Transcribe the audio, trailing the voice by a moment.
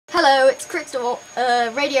Hello, it's Crystal,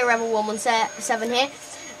 Radio Rebel 117 here,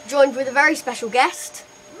 joined with a very special guest.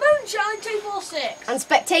 Moonshine 246. And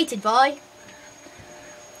spectated by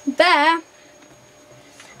Bear.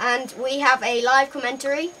 And we have a live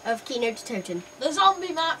commentary of Kino to Toten. The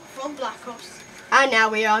zombie map from Black Ops. And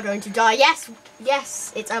now we are going to die. Yes,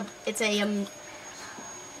 it's an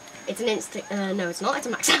insta. No, it's not. It's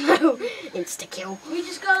a max ammo insta kill. We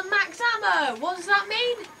just got max ammo. What does that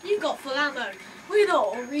mean? You got full ammo. We're not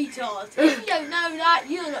all retards. If you don't know that,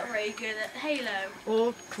 you're not very good at Halo.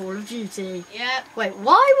 Or Call of Duty. Yep. Wait,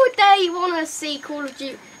 why would they want to see Call of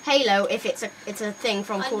Duty Halo if it's a thing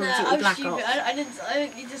from Call of Duty Black Ops? I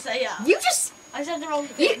didn't need to say that. You just. I said the wrong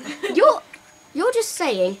thing. You're just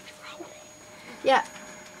saying. Yeah,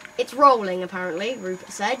 it's rolling apparently.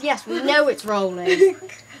 Rupert said. Yes, we know it's rolling.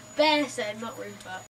 Bear said, not Rupert.